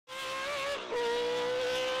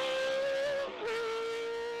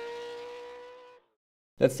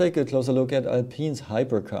Let's take a closer look at Alpine's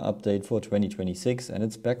hypercar update for 2026 and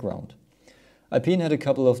its background. Alpine had a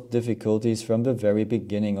couple of difficulties from the very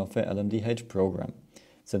beginning of their LMDh program.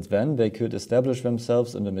 Since then, they could establish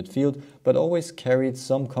themselves in the midfield, but always carried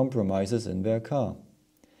some compromises in their car.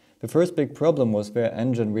 The first big problem was their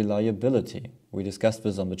engine reliability. We discussed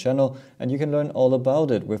this on the channel, and you can learn all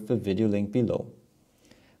about it with the video link below.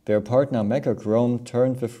 Their partner Mecachrome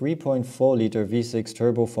turned the 3.4-liter V6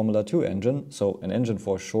 turbo Formula 2 engine, so an engine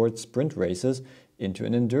for short sprint races, into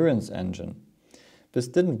an endurance engine. This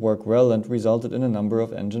didn't work well and resulted in a number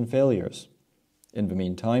of engine failures. In the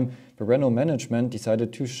meantime, the Renault management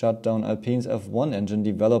decided to shut down Alpine's F1 engine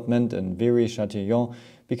development in Viry-Châtillon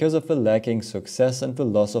because of the lacking success and the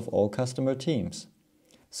loss of all customer teams.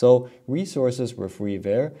 So, resources were free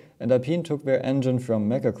there, and Alpine took their engine from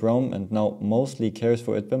Mecachrome and now mostly cares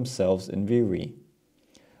for it themselves in Viry.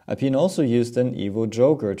 Alpine also used an EVO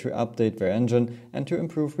Joker to update their engine and to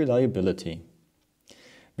improve reliability.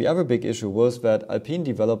 The other big issue was that Alpine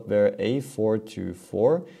developed their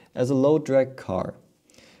A424 as a low-drag car.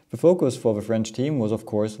 The focus for the French team was of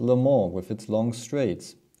course Le Mans with its long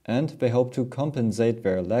straights, and they hoped to compensate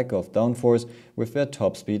their lack of downforce with their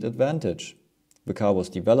top speed advantage. The car was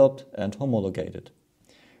developed and homologated.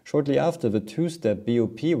 Shortly after, the two-step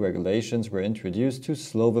BOP regulations were introduced to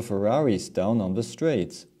slow the Ferraris down on the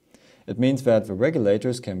straights. It means that the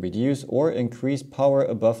regulators can reduce or increase power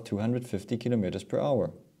above 250 km per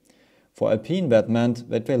hour. For Alpine, that meant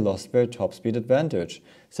that they lost their top speed advantage,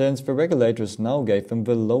 since the regulators now gave them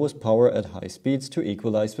the lowest power at high speeds to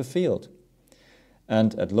equalize the field.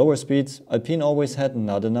 And at lower speeds, Alpine always had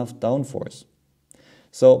not enough downforce.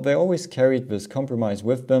 So they always carried this compromise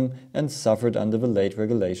with them and suffered under the late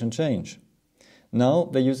regulation change. Now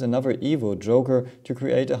they use another EVO Joker to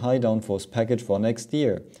create a high downforce package for next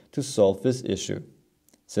year to solve this issue.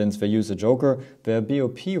 Since they use a Joker, their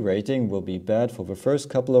BOP rating will be bad for the first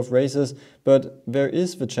couple of races, but there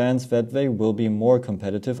is the chance that they will be more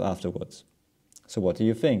competitive afterwards. So what do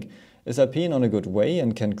you think? Is Alpine on a good way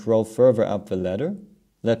and can crawl further up the ladder?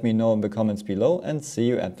 Let me know in the comments below and see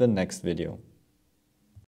you at the next video.